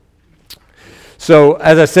So,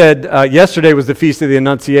 as I said, yesterday was the Feast of the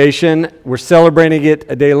Annunciation. We're celebrating it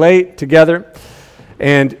a day late together.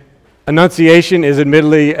 And Annunciation is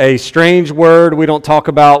admittedly a strange word. We don't talk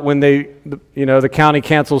about when the county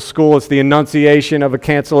cancels school. It's the annunciation of a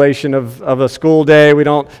cancellation of a school day.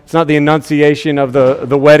 It's not the annunciation of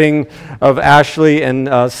the wedding of Ashley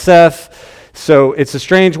and Seth. So it's a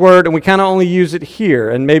strange word, and we kind of only use it here.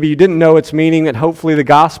 And maybe you didn't know its meaning, and hopefully the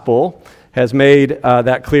gospel has made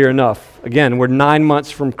that clear enough. Again, we're 9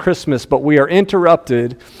 months from Christmas, but we are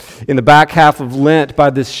interrupted in the back half of Lent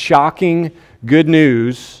by this shocking good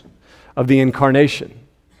news of the incarnation,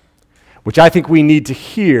 which I think we need to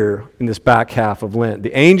hear in this back half of Lent.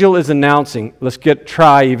 The angel is announcing,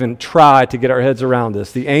 try to get our heads around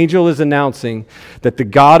this. The angel is announcing that the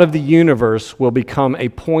God of the universe will become a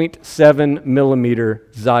 0.7 millimeter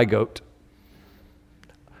zygote,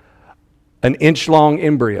 an inch-long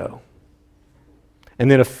embryo, and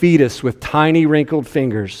then a fetus with tiny wrinkled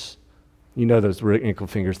fingers. You know those wrinkled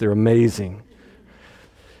fingers, they're amazing.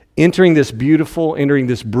 Entering this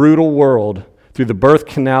brutal world through the birth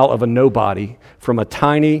canal of a nobody from a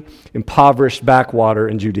tiny, impoverished backwater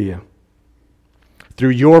in Judea. Through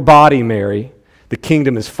your body, Mary, the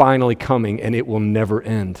kingdom is finally coming, and it will never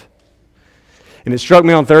end. And it struck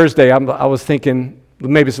me on Thursday, I was thinking,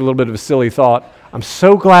 maybe it's a little bit of a silly thought, I'm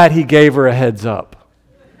so glad he gave her a heads up.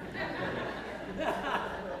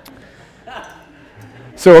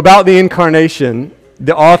 So about the incarnation,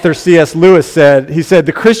 the author C.S. Lewis said,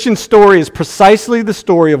 the Christian story is precisely the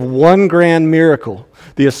story of one grand miracle,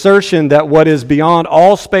 the assertion that what is beyond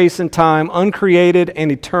all space and time, uncreated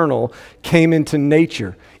and eternal, came into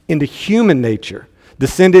nature, into human nature,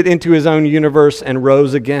 descended into his own universe and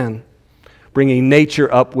rose again, bringing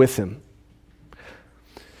nature up with him.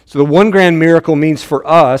 So the one grand miracle means for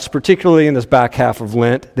us, particularly in this back half of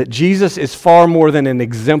Lent, that Jesus is far more than an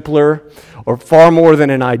exemplar or far more than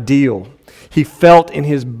an ideal. He felt in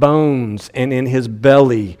his bones and in his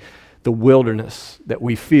belly the wilderness that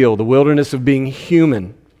we feel, the wilderness of being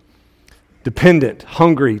human, dependent,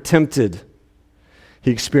 hungry, tempted.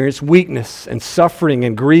 He experienced weakness and suffering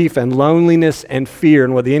and grief and loneliness and fear.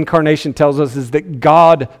 And what the incarnation tells us is that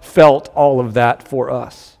God felt all of that for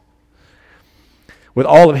us. With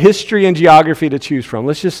all of history and geography to choose from.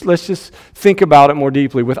 Let's just think about it more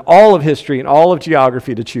deeply. With all of history and all of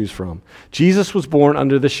geography to choose from, Jesus was born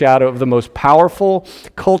under the shadow of the most powerful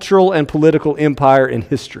cultural and political empire in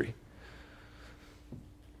history.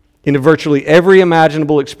 Into virtually every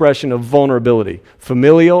imaginable expression of vulnerability,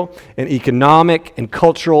 familial and economic and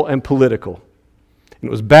cultural and political. And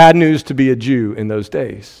it was bad news to be a Jew in those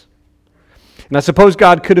days. And I suppose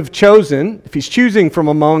God could have chosen, if he's choosing from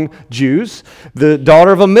among Jews, the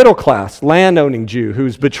daughter of a middle-class landowning Jew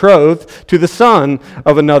who's betrothed to the son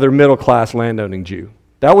of another middle-class landowning Jew.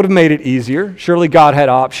 That would have made it easier. Surely God had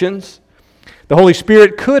options. The Holy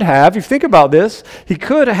Spirit could have, if you think about this, he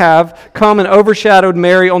could have come and overshadowed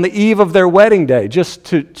Mary on the eve of their wedding day just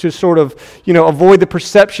to sort of, avoid the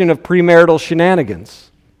perception of premarital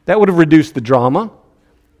shenanigans. That would have reduced the drama.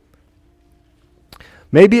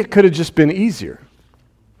 Maybe it could have just been easier.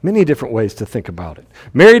 Many different ways to think about it.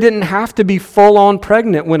 Mary didn't have to be full-on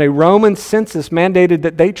pregnant when a Roman census mandated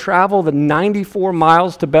that they travel the 94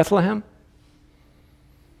 miles to Bethlehem.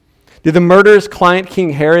 Did the murderous client King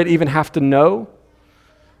Herod even have to know,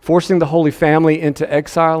 forcing the Holy Family into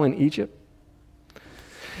exile in Egypt?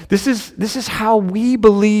 This is how we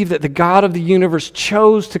believe that the God of the universe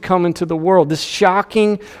chose to come into the world. This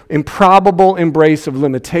shocking, improbable embrace of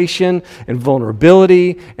limitation and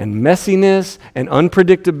vulnerability and messiness and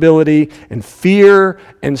unpredictability and fear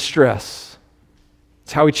and stress.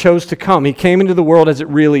 It's how he chose to come. He came into the world as it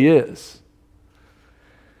really is,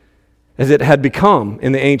 as it had become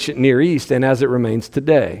in the ancient Near East and as it remains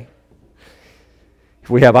today. If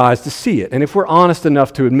we have eyes to see it, and if we're honest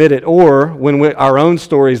enough to admit it, or when our own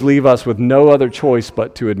stories leave us with no other choice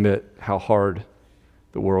but to admit how hard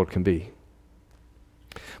the world can be.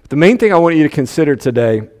 But the main thing I want you to consider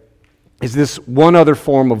today is this one other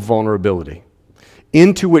form of vulnerability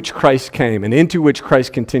into which Christ came and into which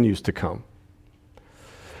Christ continues to come.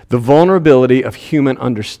 The vulnerability of human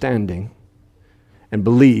understanding and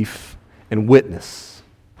belief and witness.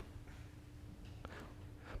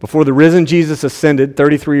 Before the risen Jesus ascended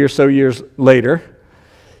 33 or so years later,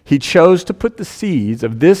 he chose to put the seeds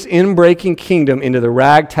of this inbreaking kingdom into the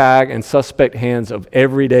ragtag and suspect hands of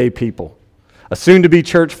everyday people, a soon-to-be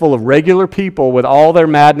church full of regular people with all their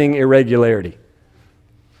maddening irregularity.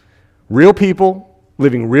 Real people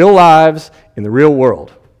living real lives in the real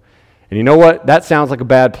world. And you know what? That sounds like a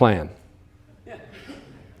bad plan.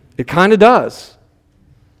 It kind of does.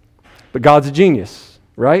 But God's a genius,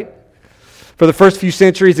 right? For the first few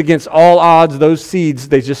centuries, against all odds, those seeds,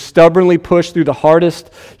 they just stubbornly pushed through the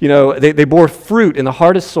hardest, they bore fruit in the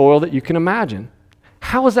hardest soil that you can imagine.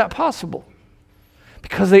 How is that possible?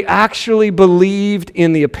 Because they actually believed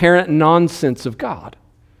in the apparent nonsense of God.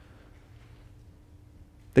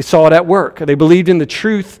 They saw it at work. They believed in the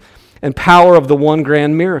truth and power of the one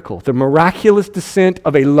grand miracle, the miraculous descent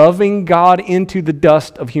of a loving God into the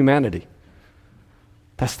dust of humanity.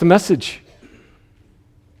 That's the message.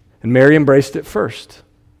 And Mary embraced it first.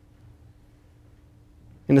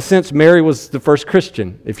 In a sense, Mary was the first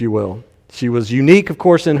Christian, if you will. She was unique, of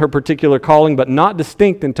course, in her particular calling, but not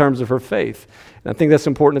distinct in terms of her faith. And I think that's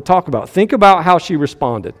important to talk about. Think about how she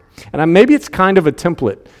responded. And maybe it's kind of a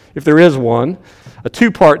template, if there is one, a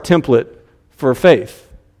two-part template for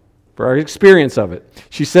faith, for our experience of it.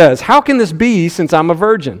 She says, "How can this be since I'm a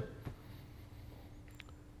virgin?"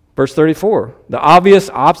 Verse 34, the obvious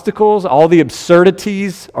obstacles, all the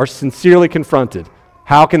absurdities are sincerely confronted.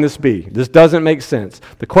 How can this be? This doesn't make sense.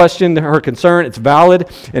 The question, her concern, it's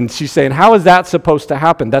valid, and she's saying, how is that supposed to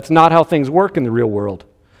happen? That's not how things work in the real world.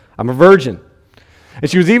 I'm a virgin.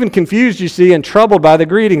 And she was even confused, you see, and troubled by the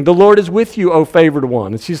greeting, "The Lord is with you, O favored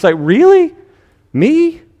one." And she's like, really?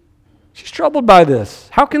 Me? She's troubled by this.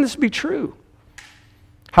 How can this be true?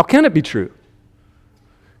 How can it be true?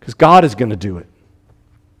 Because God is going to do it.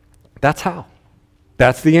 That's how.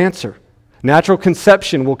 That's the answer. Natural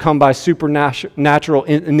conception will come by supernatural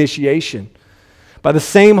initiation. By the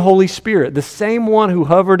same Holy Spirit, the same one who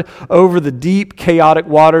hovered over the deep, chaotic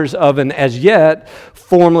waters of an as yet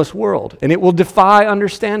formless world. And it will defy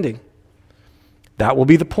understanding. That will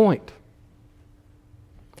be the point.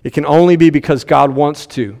 It can only be because God wants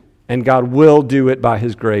to, and God will do it by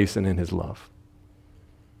His grace and in His love.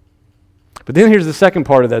 But then here's the second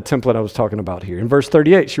part of that template I was talking about here. In verse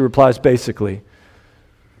 38, she replies basically,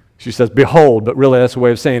 she says, "Behold," but really that's a way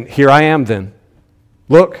of saying, "Here I am then.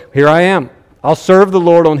 Look, here I am. I'll serve the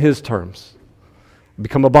Lord on His terms.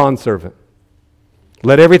 Become a bondservant.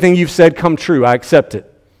 Let everything you've said come true. I accept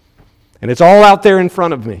it. And it's all out there in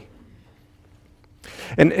front of me."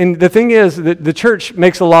 And the thing is that the church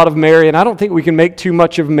makes a lot of Mary, and I don't think we can make too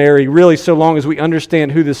much of Mary, really, so long as we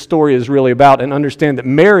understand who this story is really about and understand that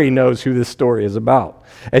Mary knows who this story is about,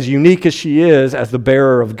 as unique as she is as the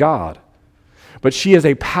bearer of God. But she is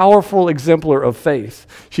a powerful exemplar of faith.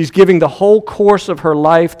 She's giving the whole course of her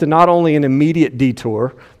life to not only an immediate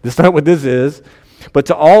detour, that's not what this is, but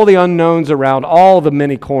to all the unknowns around all the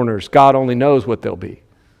many corners. God only knows what they'll be.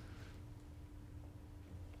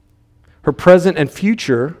 Her present and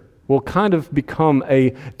future will kind of become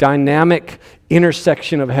a dynamic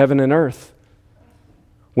intersection of heaven and earth.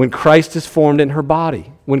 When Christ is formed in her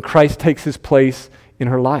body, when Christ takes His place in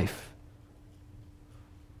her life.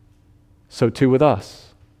 So too with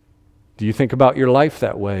us. Do you think about your life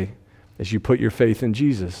that way as you put your faith in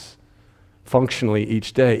Jesus? Functionally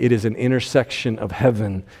each day, it is an intersection of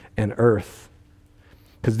heaven and earth.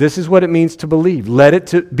 Because this is what it means to believe. Let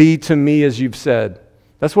it be to me as you've said.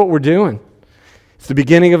 That's what we're doing. It's the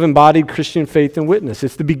beginning of embodied Christian faith and witness.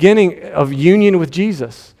 It's the beginning of union with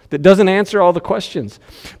Jesus that doesn't answer all the questions.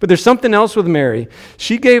 But there's something else with Mary.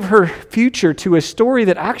 She gave her future to a story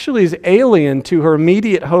that actually is alien to her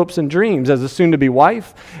immediate hopes and dreams as a soon-to-be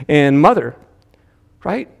wife and mother.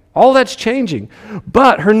 Right? All that's changing.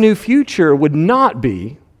 But her new future would not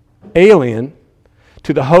be alien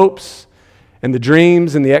to the hopes and the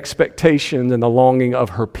dreams and the expectations and the longing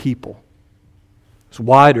of her people. It's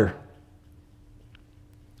wider.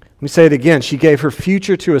 Let me say it again. She gave her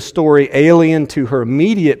future to a story alien to her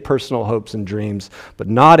immediate personal hopes and dreams, but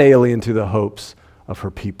not alien to the hopes of her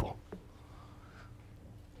people.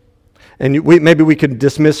 And maybe we could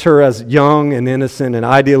dismiss her as young and innocent and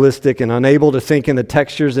idealistic and unable to think in the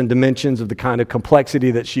textures and dimensions of the kind of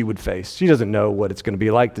complexity that she would face. She doesn't know what it's going to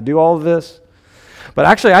be like to do all of this. But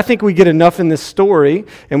actually, I think we get enough in this story,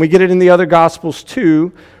 and we get it in the other Gospels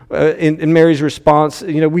too, in Mary's response.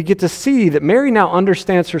 We get to see that Mary now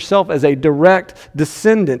understands herself as a direct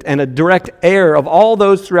descendant and a direct heir of all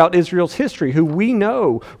those throughout Israel's history who we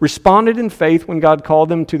know responded in faith when God called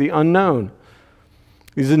them to the unknown.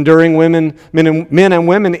 These enduring men and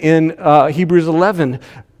women in Hebrews 11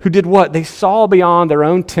 who did what? They saw beyond their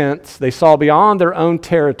own tents, they saw beyond their own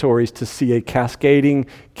territories to see a cascading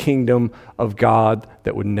kingdom of God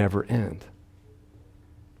that would never end.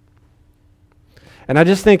 And I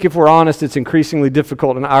just think if we're honest, it's increasingly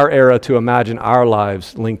difficult in our era to imagine our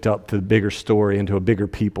lives linked up to the bigger story and to a bigger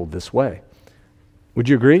people this way. Would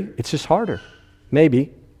you agree? It's just harder.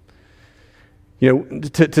 Maybe.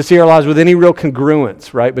 To see our lives with any real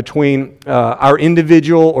congruence, right, between our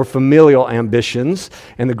individual or familial ambitions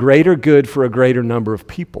and the greater good for a greater number of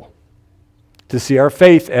people. to see our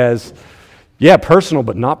faith as, personal,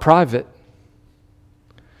 but not private.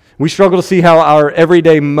 We struggle to see how our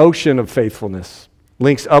everyday motion of faithfulness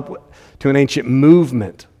links up to an ancient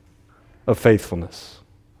movement of faithfulness,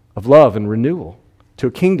 of love and renewal, to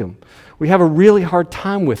a kingdom. We have a really hard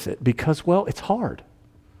time with it because, it's hard.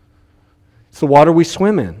 It's the water we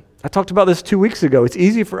swim in. I talked about this 2 weeks ago. It's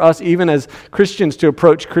easy for us, even as Christians, to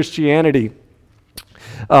approach Christianity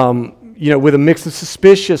with a mix of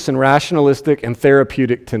suspicious and rationalistic and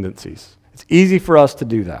therapeutic tendencies. It's easy for us to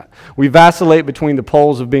do that. We vacillate between the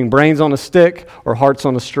poles of being brains on a stick or hearts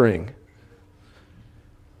on a string.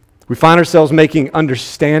 We find ourselves making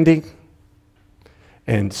understanding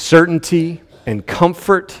and certainty and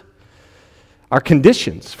comfort our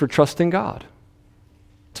conditions for trusting God.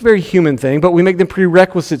 It's a very human thing, but we make them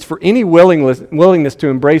prerequisites for any willingness to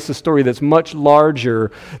embrace a story that's much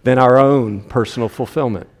larger than our own personal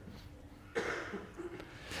fulfillment.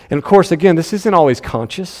 And of course, again, this isn't always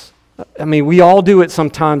conscious. I mean, we all do it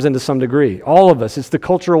sometimes and to some degree. All of us. It's the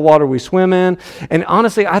cultural water we swim in. And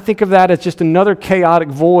honestly, I think of that as just another chaotic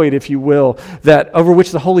void, if you will, that over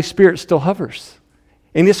which the Holy Spirit still hovers.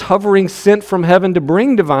 And this hovering sent from heaven to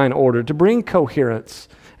bring divine order, to bring coherence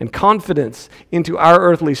and confidence into our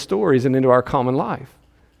earthly stories and into our common life.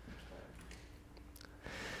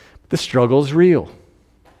 The struggle is real.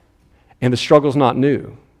 And the struggle's not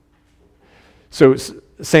new. So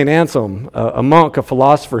St. Anselm, a monk, a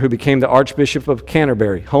philosopher who became the Archbishop of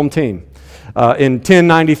Canterbury, home team, in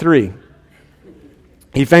 1093,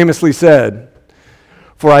 he famously said,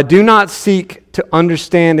 "For I do not seek to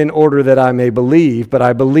understand in order that I may believe, but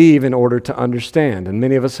I believe in order to understand." And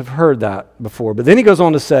many of us have heard that before. But then he goes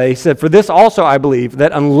on to say, he said, "For this also I believe,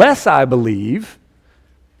 that unless I believe,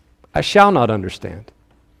 I shall not understand."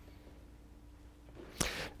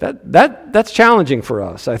 That's challenging for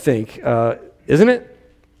us, I think, isn't it?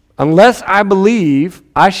 Unless I believe,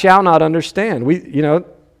 I shall not understand.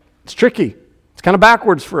 It's tricky. It's kind of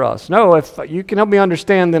backwards for us. No, if you can help me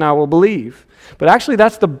understand, then I will believe. But actually,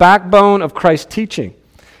 that's the backbone of Christ's teaching.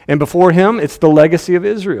 And before him, it's the legacy of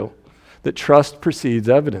Israel, that trust precedes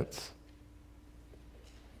evidence.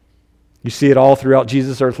 You see it all throughout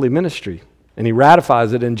Jesus' earthly ministry. And he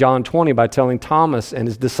ratifies it in John 20 by telling Thomas and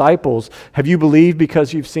his disciples, "Have you believed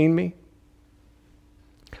because you've seen me?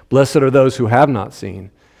 Blessed are those who have not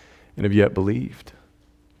seen and have yet believed."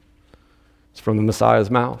 It's from the Messiah's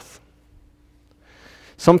mouth.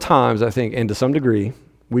 Sometimes, I think, and to some degree,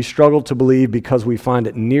 we struggle to believe because we find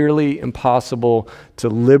it nearly impossible to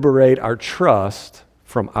liberate our trust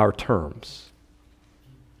from our terms.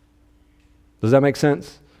 Does that make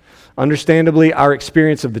sense? Understandably, our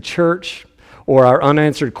experience of the church or our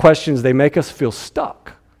unanswered questions, they make us feel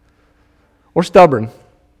stuck or stubborn.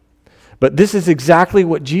 But this is exactly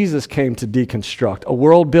what Jesus came to deconstruct, a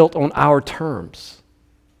world built on our terms.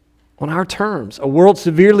 On our terms, a world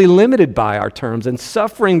severely limited by our terms and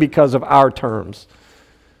suffering because of our terms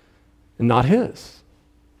and not his.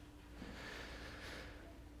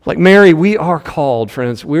 Like Mary, we are called,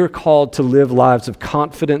 friends, we're called to live lives of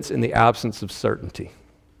confidence in the absence of certainty.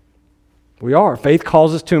 We are. Faith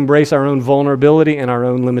calls us to embrace our own vulnerability and our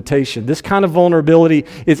own limitation. This kind of vulnerability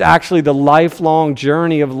is actually the lifelong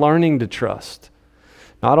journey of learning to trust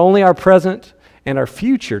not only our present and our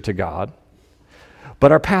future to God,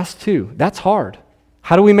 but our past too. That's hard.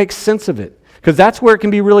 How do we make sense of it? Because that's where it can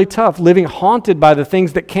be really tough, living haunted by the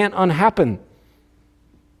things that can't unhappen.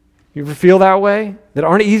 You ever feel that way? That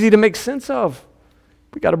aren't easy to make sense of.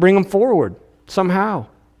 We got to bring them forward somehow.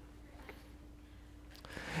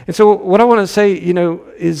 And so what I want to say,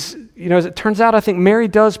 is, as it turns out, I think Mary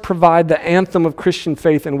does provide the anthem of Christian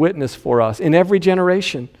faith and witness for us in every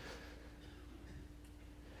generation.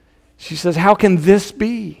 She says, "How can this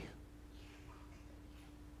be?"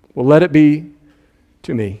 Well, let it be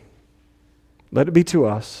to me. Let it be to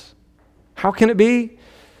us. How can it be?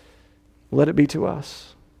 Let it be to us.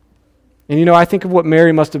 And I think of what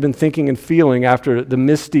Mary must have been thinking and feeling after the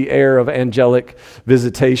misty air of angelic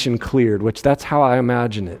visitation cleared, which that's how I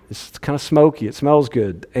imagine it. It's kind of smoky. It smells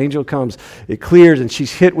good. The angel comes. It clears, and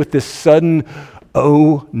she's hit with this sudden,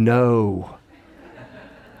 "Oh no."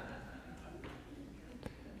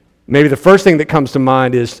 Maybe the first thing that comes to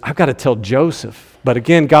mind is, I've got to tell Joseph. But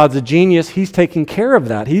again, God's a genius. He's taking care of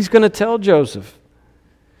that. He's going to tell Joseph.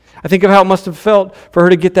 I think of how it must have felt for her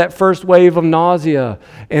to get that first wave of nausea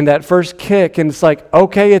and that first kick, and it's like,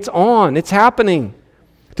 okay, it's on. It's happening.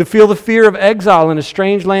 To feel the fear of exile in a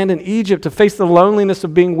strange land in Egypt, to face the loneliness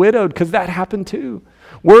of being widowed, because that happened too.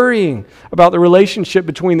 Worrying about the relationship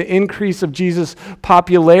between the increase of Jesus'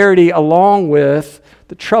 popularity along with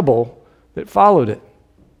the trouble that followed it.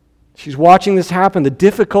 She's watching this happen, the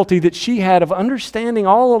difficulty that she had of understanding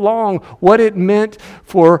all along what it meant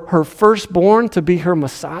for her firstborn to be her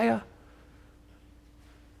Messiah.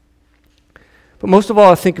 But most of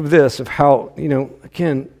all, I think of this, of how,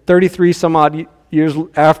 again, 33 some odd years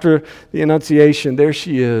after the Annunciation, there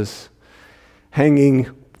she is, hanging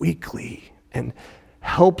weakly and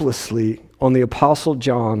helplessly on the Apostle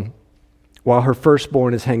John, while her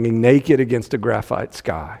firstborn is hanging naked against a graphite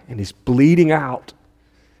sky, and he's bleeding out,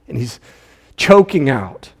 and he's choking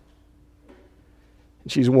out.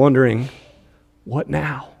 And she's wondering, what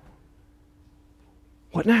now?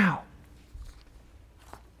 What now?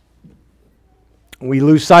 We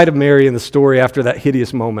lose sight of Mary in the story after that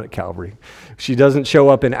hideous moment at Calvary. She doesn't show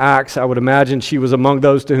up in Acts. I would imagine she was among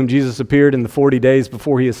those to whom Jesus appeared in the 40 days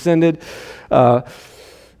before he ascended. But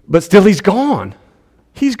still, he's gone.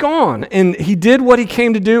 He's gone. And he did what he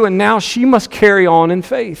came to do, and now she must carry on in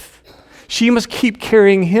faith. She must keep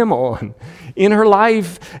carrying him on in her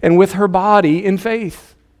life and with her body in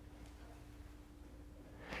faith.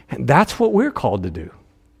 And that's what we're called to do,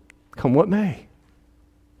 come what may.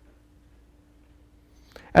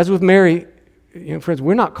 As with Mary, friends,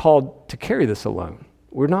 we're not called to carry this alone.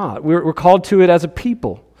 We're not. We're called to it as a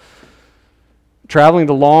people, traveling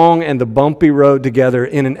the long and the bumpy road together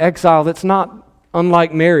in an exile that's not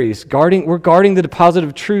unlike Mary's. We're guarding the deposit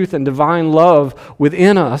of truth and divine love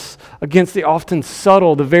within us against the often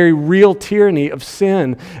subtle, the very real tyranny of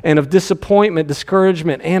sin and of disappointment,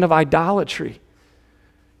 discouragement, and of idolatry.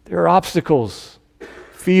 There are obstacles,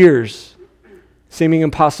 fears, seeming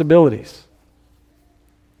impossibilities.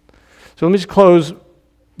 So let me just close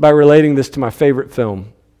by relating this to my favorite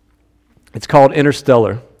film. It's called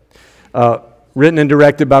Interstellar, written and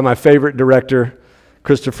directed by my favorite director,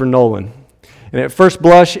 Christopher Nolan. And at first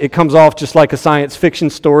blush, it comes off just like a science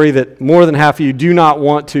fiction story that more than half of you do not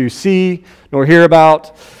want to see nor hear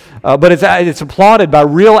about. But it's applauded by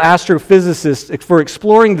real astrophysicists for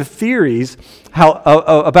exploring the theories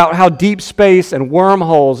about how deep space and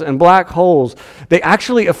wormholes and black holes, they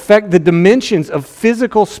actually affect the dimensions of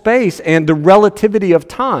physical space and the relativity of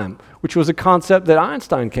time, which was a concept that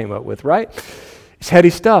Einstein came up with, right? It's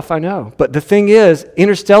heady stuff, I know. But the thing is,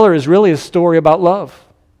 Interstellar is really a story about love.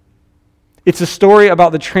 It's a story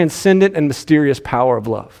about the transcendent and mysterious power of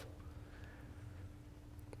love.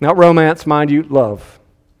 Not romance, mind you, love.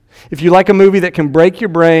 If you like a movie that can break your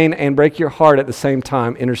brain and break your heart at the same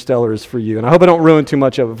time, Interstellar is for you. And I hope I don't ruin too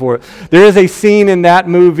much of it for it. There is a scene in that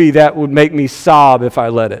movie that would make me sob if I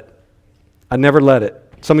let it. I never let it.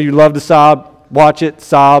 Some of you love to sob. Watch it,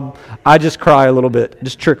 sob. I just cry a little bit,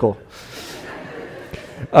 just trickle.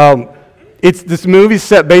 This movie's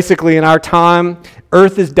set basically in our time.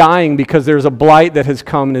 Earth is dying because there's a blight that has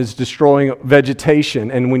come and is destroying vegetation.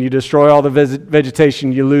 And when you destroy all the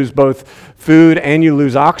vegetation, you lose both food and you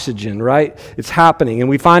lose oxygen, right? It's happening. And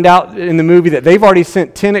we find out in the movie that they've already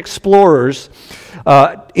sent 10 explorers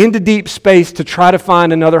into deep space to try to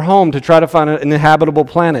find another home, to try to find an inhabitable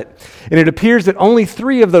planet. And it appears that only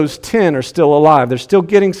 3 of those 10 are still alive. They're still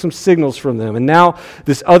getting some signals from them. And now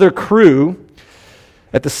this other crew,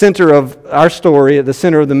 at the center of our story, at the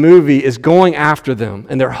center of the movie, is going after them.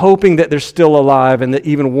 And they're hoping that they're still alive and that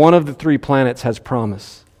even one of the 3 planets has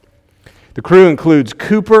promise. The crew includes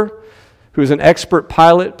Cooper, who is an expert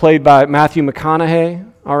pilot played by Matthew McConaughey.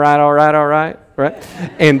 All right.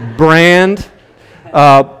 And Brand,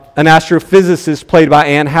 an astrophysicist played by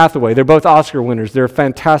Anne Hathaway. They're both Oscar winners. They're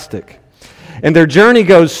fantastic. And their journey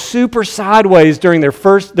goes super sideways during their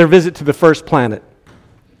visit to the first planet.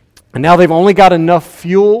 And now they've only got enough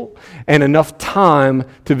fuel and enough time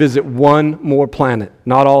to visit one more planet,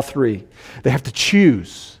 not all 3. They have to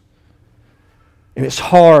choose. And it's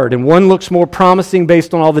hard, and one looks more promising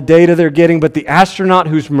based on all the data they're getting, but the astronaut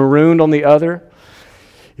who's marooned on the other,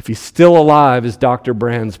 if he's still alive, is Dr.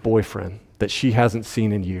 Brand's boyfriend that she hasn't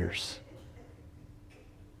seen in years.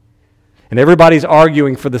 And everybody's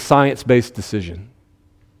arguing for the science-based decision.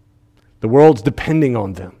 The world's depending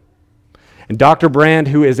on them. And Dr. Brand,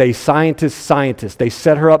 who is a scientist, they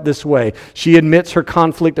set her up this way. She admits her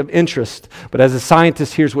conflict of interest, but as a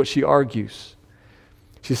scientist, here's what she argues.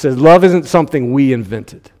 She says, love isn't something we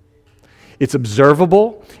invented. It's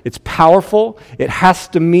observable, it's powerful, it has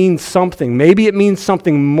to mean something. Maybe it means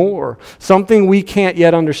something more, something we can't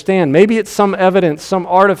yet understand. Maybe it's some evidence, some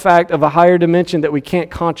artifact of a higher dimension that we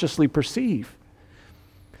can't consciously perceive.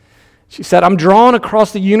 She said, I'm drawn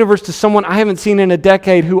across the universe to someone I haven't seen in a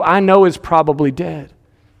decade who I know is probably dead.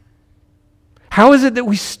 How is it that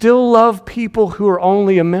we still love people who are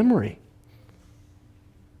only a memory?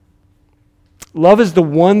 Love is the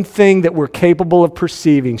one thing that we're capable of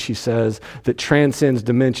perceiving, she says, that transcends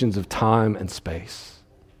dimensions of time and space.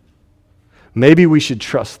 Maybe we should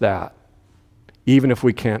trust that, even if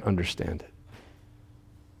we can't understand it.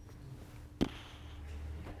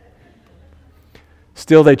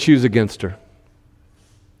 Still, they choose against her.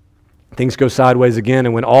 Things go sideways again,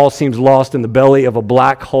 and when all seems lost in the belly of a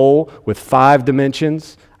black hole with 5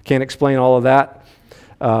 dimensions, I can't explain all of that,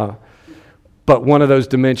 but one of those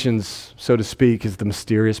dimensions, so to speak, is the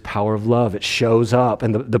mysterious power of love. It shows up,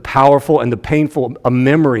 and the powerful and the painful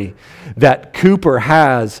memory that Cooper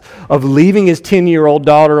has of leaving his 10-year-old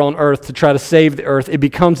daughter on earth to try to save the earth, it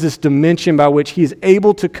becomes this dimension by which he is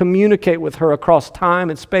able to communicate with her across time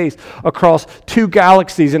and space, across 2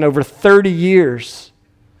 galaxies in over 30 years.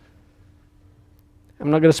 I'm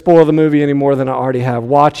not going to spoil the movie any more than I already have.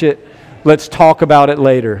 Watch it. Let's talk about it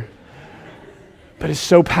later. But it's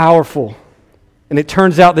so powerful. And it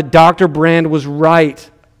turns out that Dr. Brand was right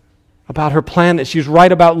about her planet. She was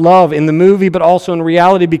right about love in the movie, but also in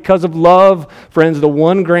reality. Because of love, friends, the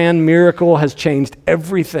one grand miracle has changed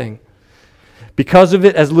everything. Because of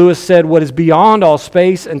it, as Lewis said, what is beyond all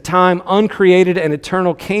space and time, uncreated and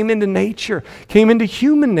eternal, came into nature, came into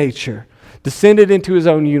human nature, descended into his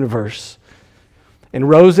own universe, and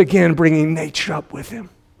rose again, bringing nature up with him.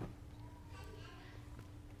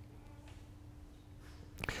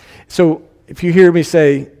 So, if you hear me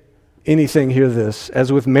say anything, hear this.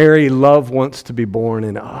 As with Mary, love wants to be born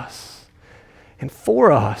in us, and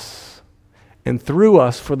for us, and through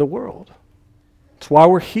us for the world. That's why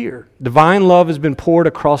we're here. Divine love has been poured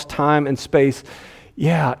across time and space,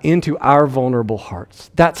 into our vulnerable hearts.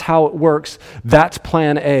 That's how it works. That's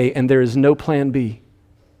plan A, and there is no plan B.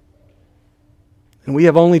 And we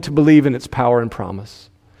have only to believe in its power and promise.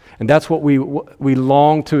 And that's what we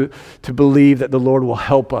long to believe that the Lord will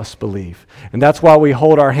help us believe. And that's why we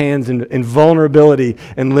hold our hands in vulnerability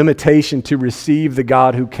and limitation to receive the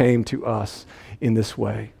God who came to us in this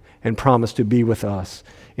way and promised to be with us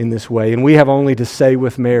in this way. And we have only to say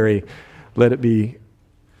with Mary, let it be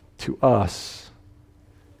to us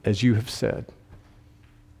as you have said.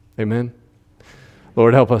 Amen.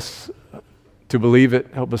 Lord, help us to believe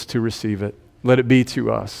it. Help us to receive it. Let it be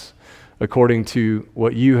to us according to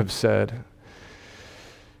what you have said.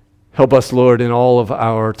 Help us, Lord, in all of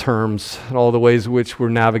our terms, in all the ways in which we're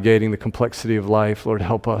navigating the complexity of life. Lord,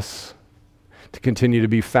 help us to continue to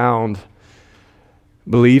be found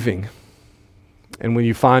believing. And when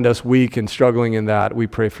you find us weak and struggling in that, we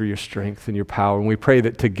pray for your strength and your power. And we pray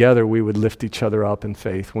that together we would lift each other up in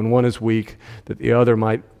faith. When one is weak, that the other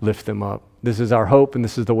might lift them up. This is our hope, and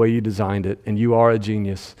this is the way you designed it. And you are a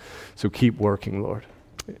genius. So keep working, Lord.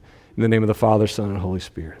 In the name of the Father, Son, and Holy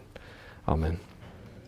Spirit. Amen.